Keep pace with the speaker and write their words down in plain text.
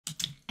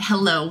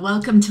Hello,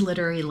 welcome to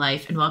Literary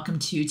Life, and welcome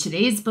to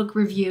today's book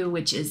review,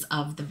 which is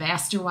of The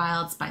Vaster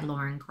Wilds by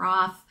Lauren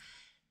Groff.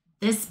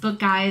 This book,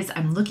 guys,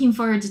 I'm looking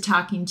forward to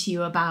talking to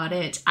you about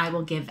it. I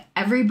will give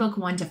every book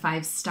 1 to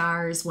 5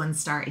 stars. 1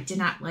 star, I did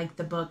not like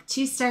the book.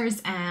 2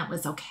 stars, it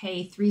was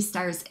okay. 3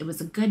 stars, it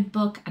was a good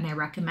book, and I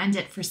recommend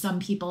it for some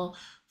people.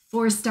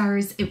 4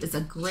 stars, it was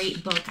a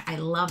great book. I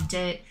loved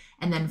it.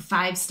 And then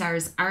 5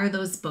 stars are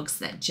those books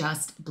that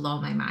just blow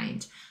my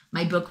mind.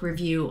 My book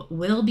review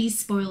will be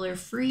spoiler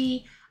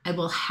free. I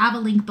will have a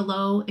link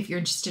below if you're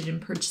interested in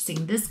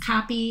purchasing this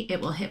copy. It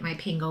will hit my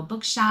Pango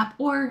bookshop,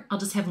 or I'll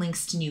just have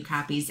links to new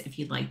copies if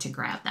you'd like to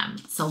grab them.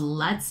 So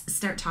let's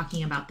start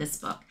talking about this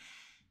book.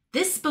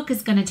 This book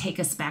is going to take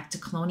us back to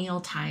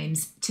colonial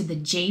times, to the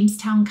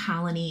Jamestown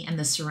colony and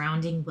the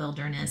surrounding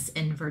wilderness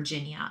in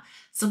Virginia.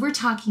 So we're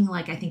talking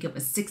I think it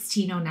was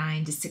 1609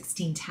 to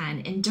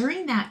 1610. And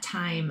during that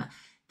time,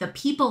 the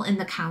people in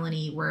the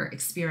colony were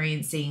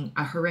experiencing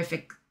a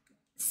horrific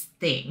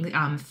thing,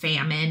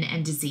 famine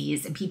and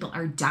disease, and people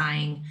are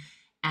dying,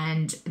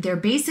 and they're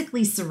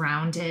basically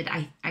surrounded.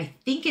 I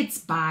think it's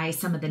by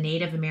some of the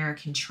Native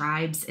American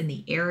tribes in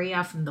the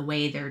area from the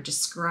way they're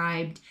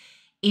described.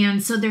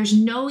 And so there's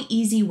no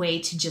easy way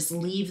to just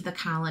leave the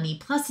colony.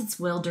 Plus it's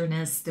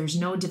wilderness, there's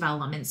no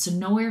development, so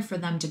nowhere for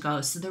them to go.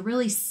 So they're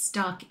really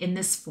stuck in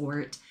this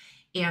fort,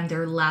 and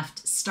they're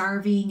left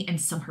starving,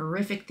 and some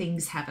horrific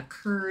things have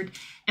occurred.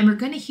 And we're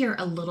going to hear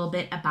a little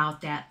bit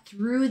about that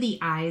through the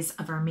eyes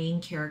of our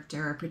main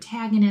character, our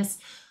protagonist,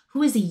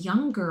 who is a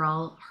young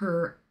girl.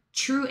 Her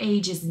true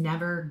age is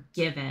never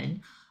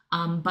given,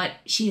 but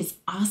she is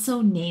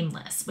also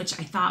nameless, which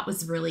I thought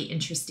was really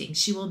interesting.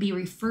 She will be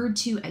referred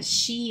to as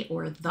she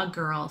or the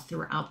girl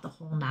throughout the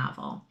whole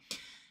novel.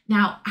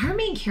 Now, our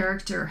main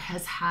character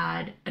has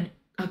had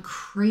a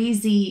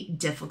crazy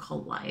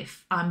difficult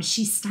life.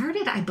 She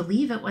started, I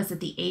believe it was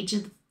at the age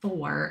of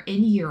 4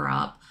 in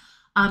Europe,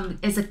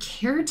 as a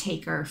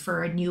caretaker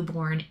for a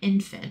newborn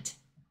infant,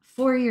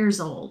 4 years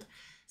old.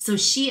 So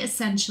she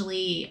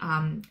essentially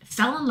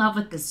fell in love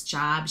with this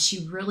job.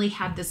 She really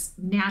had this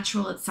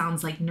natural, it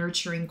sounds like,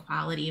 nurturing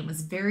quality, and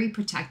was very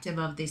protective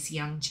of this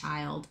young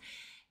child.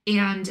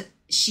 And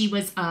she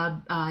was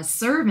a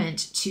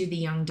servant to the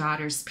young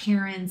daughter's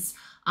parents.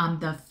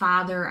 The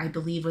father, I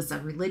believe, was a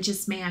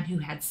religious man who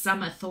had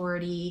some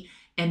authority,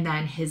 and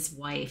then his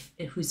wife,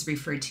 who's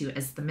referred to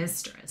as the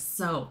mistress.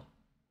 So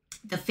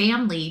the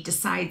family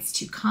decides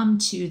to come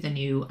to the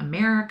new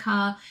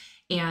America,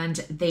 and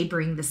they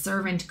bring the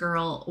servant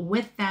girl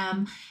with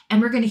them. And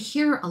we're going to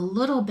hear a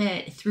little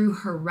bit through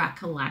her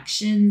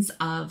recollections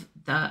of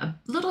a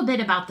little bit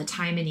about the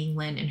time in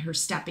England and her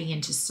stepping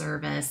into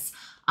service,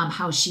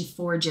 how she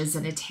forges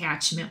an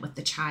attachment with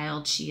the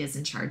child she is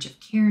in charge of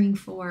caring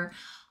for.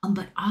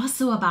 But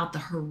also about the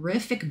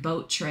horrific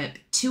boat trip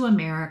to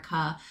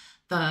America,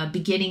 the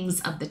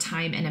beginnings of the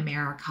time in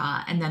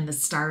America, and then the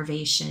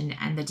starvation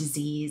and the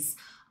disease,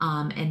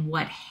 and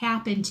what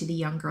happened to the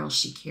young girl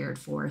she cared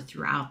for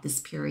throughout this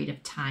period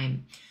of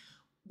time.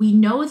 We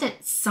know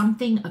that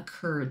something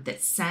occurred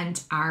that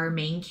sent our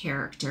main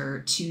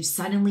character to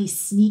suddenly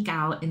sneak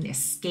out and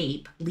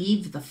escape,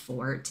 leave the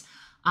fort.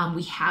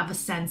 We have a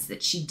sense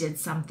that she did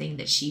something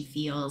that she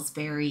feels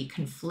very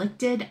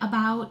conflicted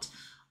about.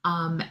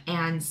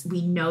 And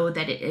we know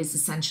that it is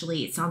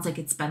essentially, it sounds like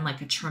it's been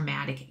like a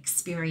traumatic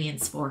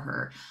experience for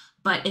her,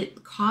 but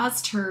it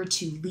caused her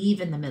to leave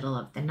in the middle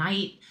of the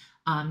night,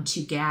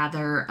 to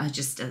gather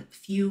just a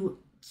few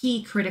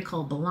key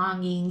critical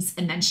belongings.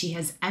 And then she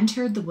has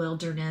entered the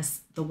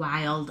wilderness, the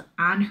wild,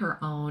 on her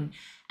own,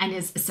 and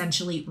is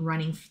essentially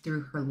running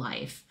through her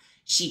life.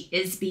 She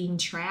is being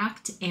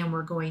tracked, and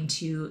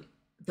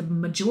the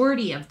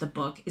majority of the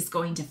book is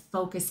going to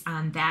focus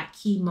on that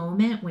key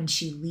moment when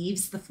she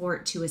leaves the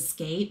fort to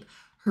escape,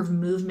 her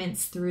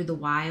movements through the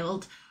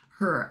wild,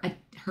 her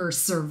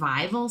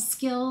survival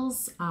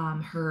skills,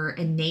 her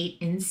innate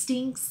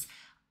instincts,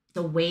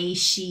 the way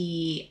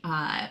she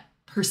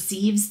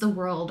perceives the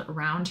world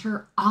around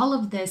her. All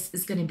of this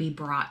is going to be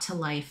brought to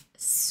life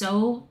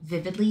so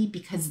vividly,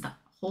 because the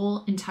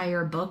whole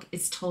entire book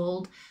is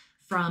told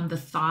from the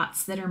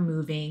thoughts that are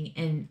moving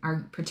in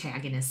our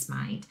protagonist's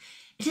mind.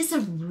 It is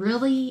a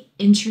really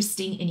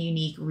interesting and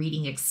unique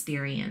reading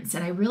experience,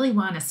 and I really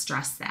want to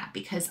stress that,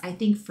 because I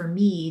think for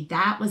me,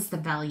 that was the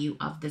value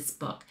of this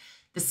book.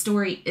 The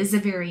story is a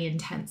very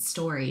intense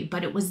story,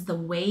 but it was the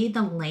way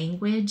the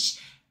language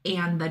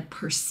and the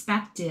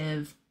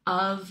perspective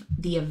of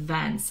the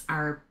events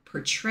are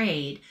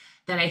portrayed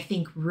that I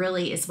think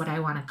really is what I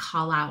want to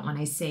call out when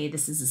I say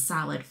this is a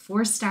solid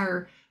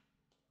 4-star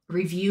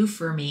review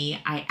for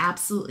me. I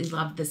absolutely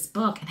loved this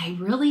book, and I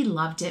really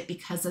loved it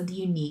because of the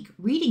unique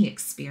reading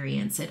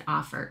experience it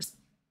offers.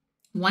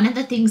 One of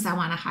the things I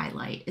want to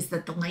highlight is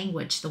that the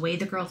language, the way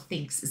the girl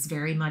thinks, is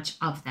very much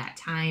of that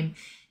time.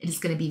 It is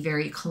going to be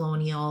very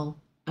colonial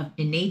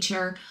in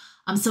nature.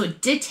 So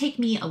it did take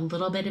me a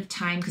little bit of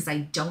time, because I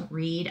don't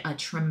read a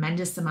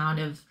tremendous amount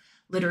of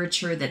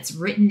literature that's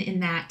written in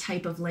that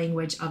type of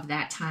language of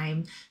that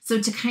time. So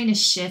to kind of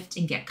shift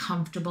and get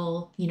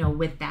comfortable,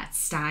 with that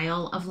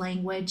style of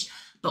language.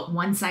 But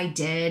once I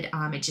did,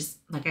 it just,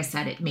 like I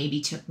said, it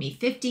maybe took me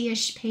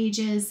 50-ish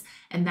pages,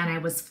 and then I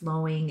was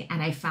flowing,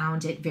 and I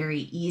found it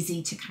very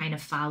easy to kind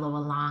of follow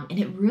along. And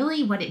it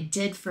really, what it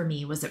did for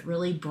me was it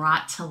really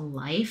brought to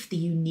life the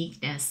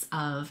uniqueness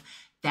of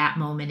that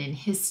moment in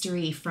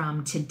history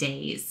from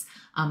today's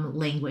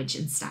language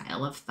and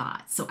style of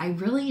thought. So I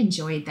really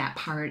enjoyed that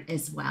part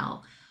as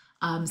well.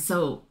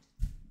 So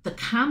the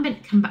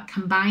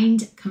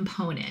combined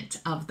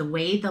component of the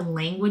way the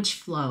language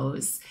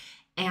flows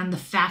and the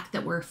fact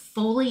that we're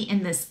fully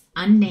in this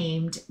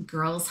unnamed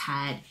girl's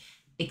head,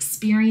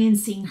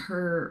 experiencing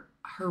her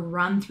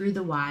run through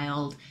the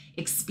wild,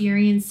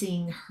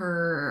 experiencing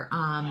her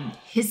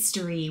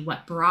history,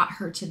 what brought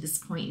her to this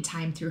point in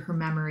time through her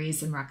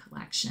memories and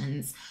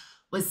recollections,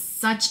 was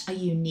such a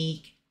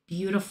unique,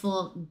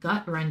 beautiful,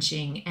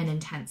 gut-wrenching, and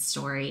intense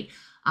story.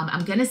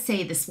 I'm going to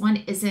say this one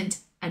isn't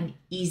an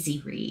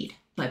easy read,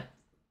 but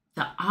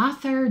the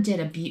author did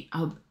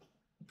a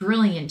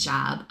brilliant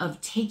job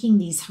of taking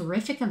these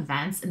horrific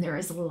events, and there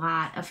is a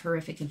lot of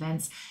horrific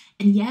events,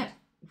 and yet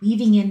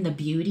weaving in the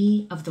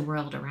beauty of the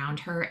world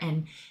around her.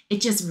 And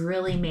it just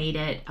really made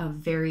it a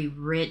very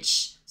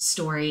rich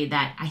story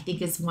that I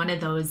think is one of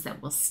those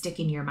that will stick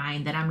in your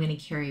mind that I'm going to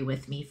carry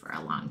with me for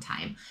a long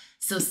time.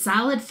 So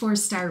solid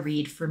 4-star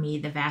read for me,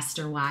 The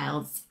Vaster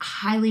Wilds.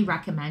 Highly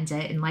recommend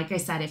it. And like I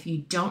said, if you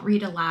don't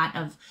read a lot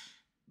of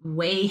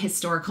way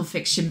historical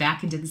fiction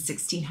back into the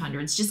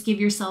 1600s, just give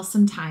yourself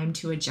some time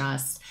to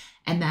adjust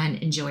and then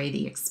enjoy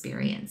the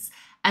experience.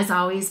 As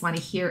always, want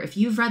to hear if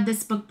you've read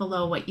this book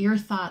below, what your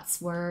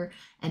thoughts were.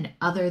 And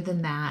other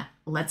than that,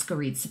 let's go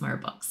read some more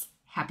books.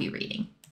 Happy reading.